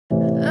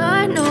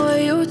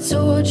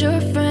told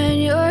your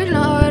friend you're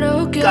not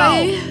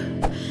okay.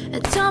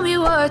 And tell me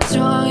what's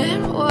wrong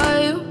and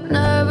why you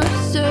never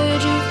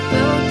said you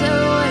felt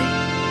that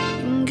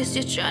way. Guess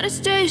you're trying to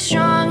stay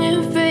strong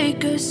and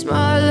fake a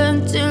smile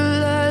until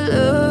I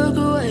look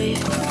away.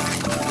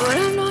 But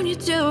I've known you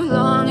too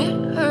long,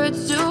 it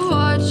hurts to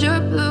watch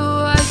your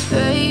blue eyes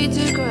fade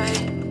to gray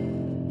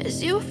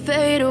as you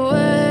fade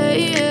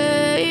away.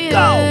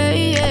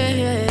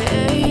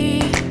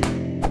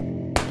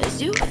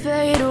 As you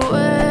fade away.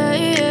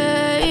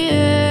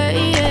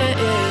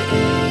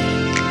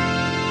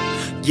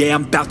 Yeah,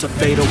 I'm about to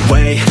fade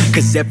away,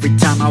 cause every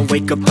time I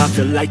wake up I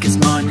feel like it's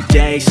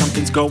Monday.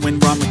 Something's going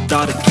wrong with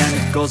all the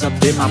chemicals up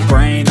in my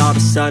brain. All of a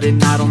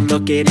sudden I don't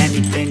look at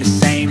anything the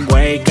same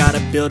way.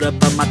 Gotta build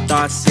up of my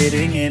thoughts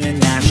sitting in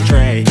an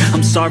ashtray.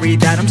 I'm sorry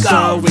that I'm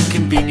so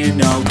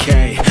inconvenient,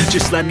 okay.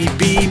 Just let me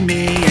be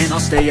me and I'll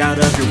stay out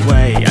of your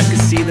way. I can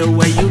see the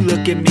way you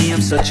look at me,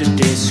 I'm such a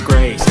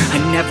disgrace. I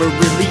never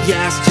really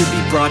asked to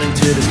be brought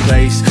into this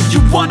place. You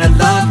wanna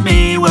love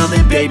me? Well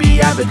then baby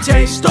I have a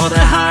taste. All the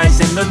highs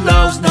and the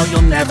lows, no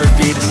you'll never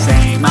be the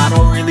same. I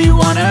don't really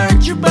wanna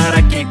hurt you but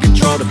I can't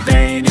control the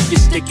pain. If you're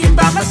sticking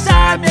by my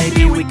side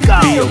maybe we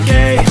could be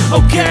okay.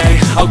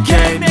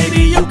 Okay,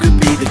 maybe you could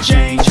be the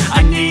change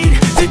I need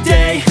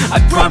today. I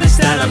promise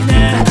that I've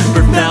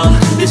never felt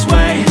this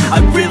way. I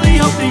really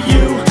hope that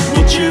you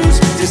will choose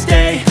to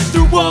stay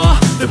through all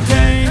the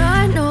pain.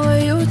 I know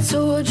you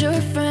told your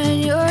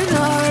friend you're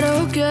not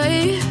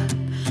okay.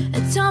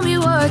 And tell me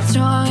what's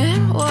wrong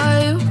and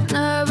why you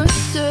never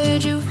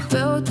said you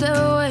felt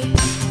that way.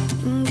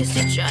 Guess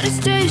you're trying to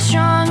stay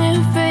strong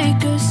and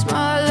fake a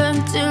smile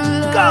until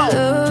I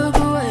look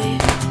away.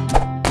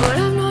 But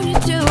I've known you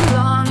too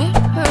long, it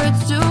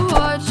hurts to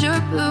watch your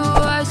blue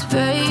eyes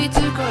fade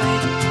to gray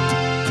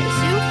as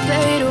you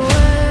fade away.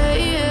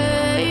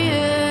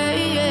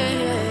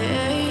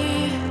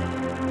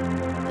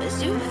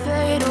 As you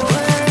fade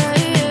away.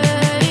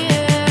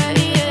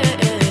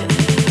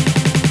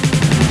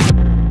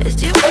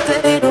 As you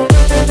fade away.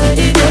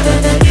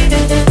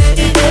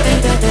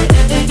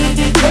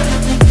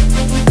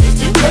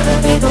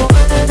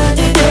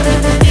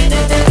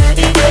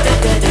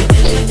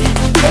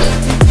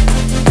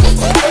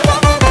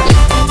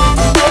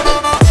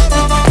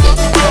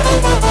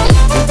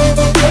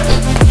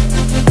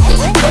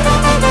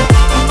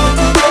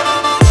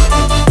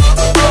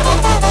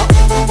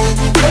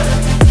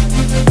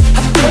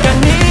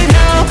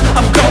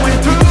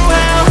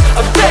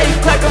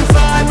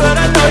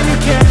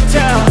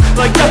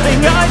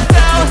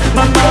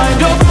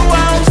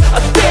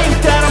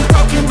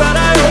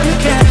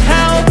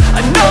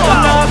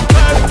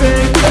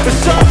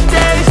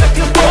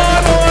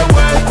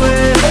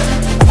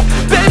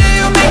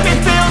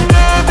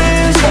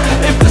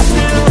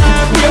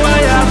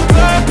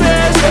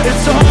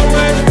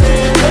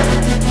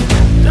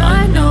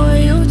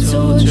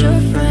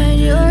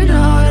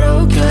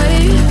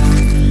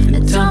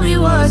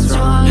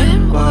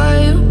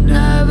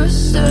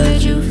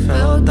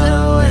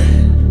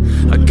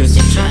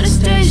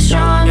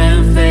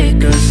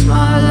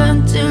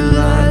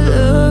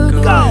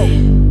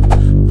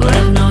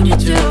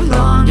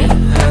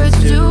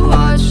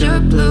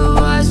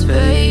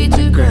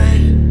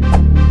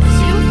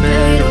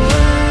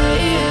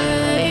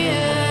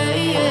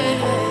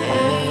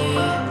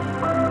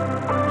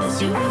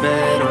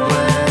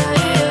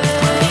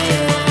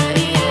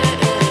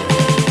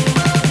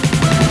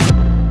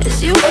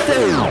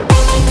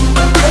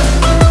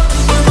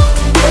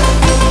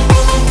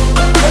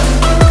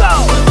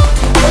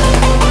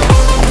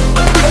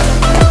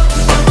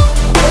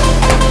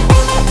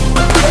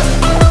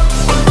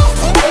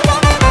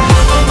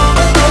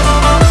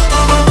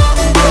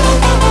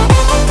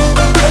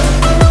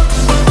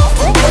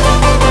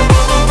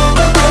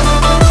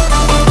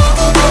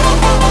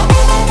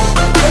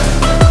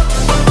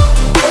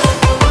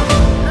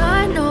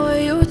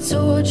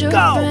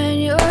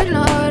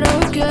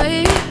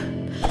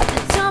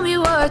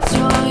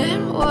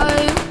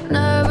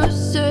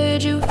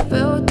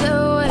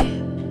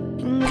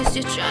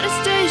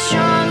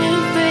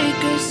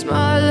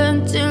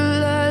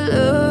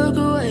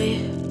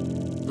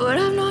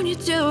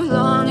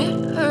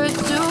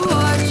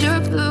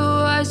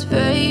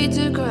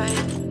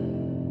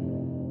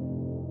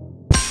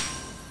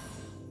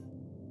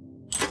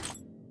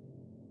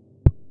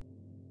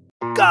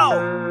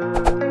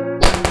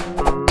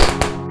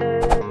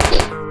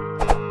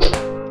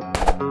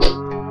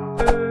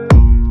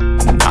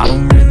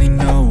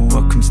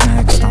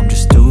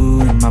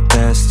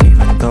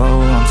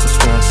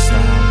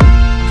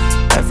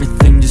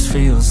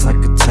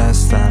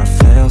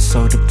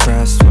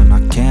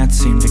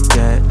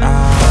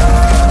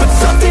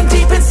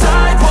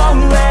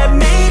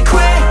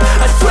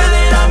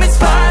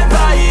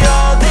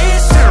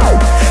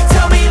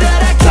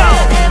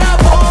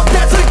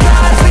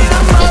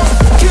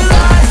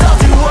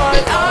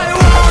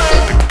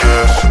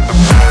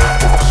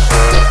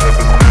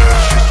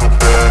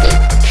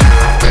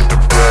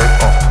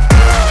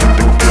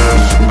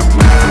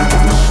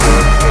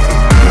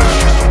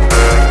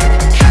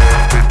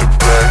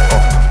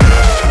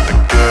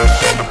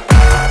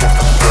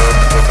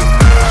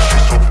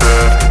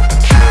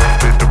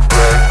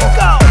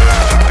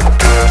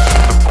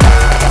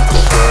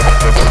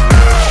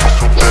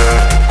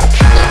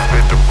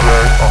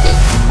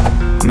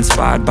 I'm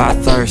inspired by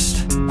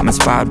thirst, I'm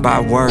inspired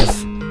by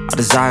worth. I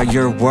desire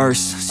your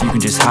worst, so you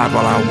can just hide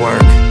while I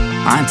work.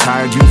 I ain't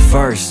tired, you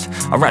first.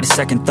 I'll write a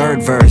second,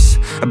 third verse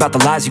about the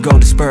lies you go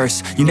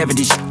disperse. You never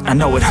did shit, I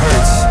know it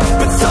hurts,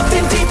 but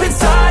something deep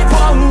inside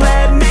won't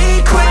let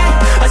me quit.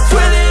 I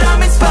swear that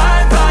I'm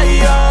inspired by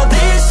all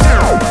this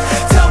shit.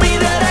 Tell me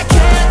that I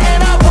can't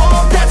and I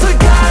won't. That's what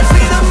guides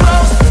me the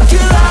most.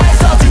 Your lies,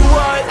 I'll do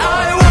what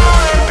I want.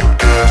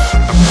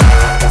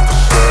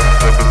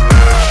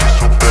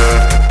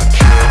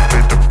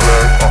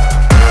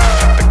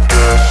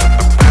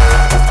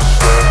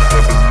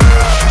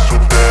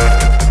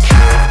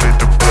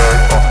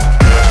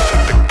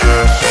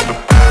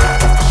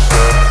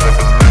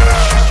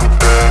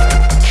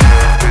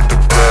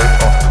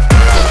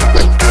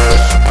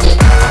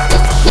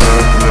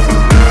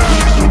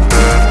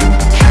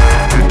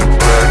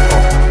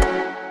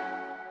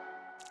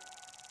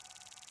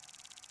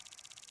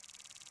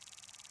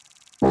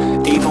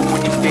 Even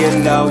when you feel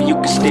low, you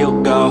can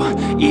still go.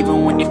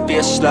 Even when you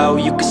feel slow,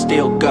 you can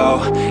still go.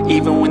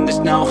 Even when there's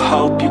no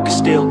hope, you can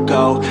still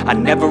go. I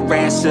never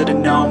answer to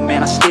no,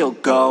 man, I still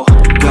go.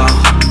 Go,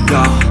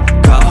 go,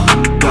 go,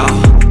 go,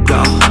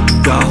 go,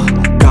 go, go,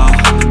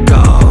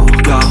 go,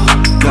 go,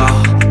 go,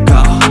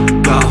 go,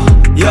 go,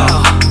 yo,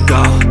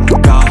 go,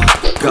 go,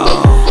 go.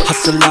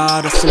 Hustle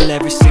hard, hustle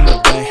every single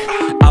day.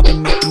 I'll be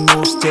making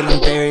moves till I'm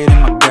buried in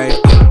my grave.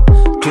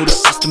 To the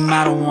system,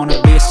 I don't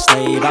wanna be a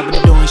slave. I've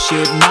been doing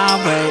shit my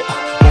way,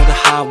 or the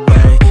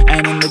highway.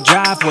 And in the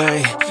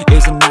driveway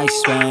is a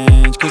nice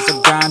range, 'cause I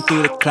grind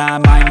through the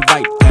climb, I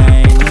invite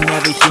pain. And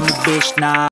everything a bitch, nah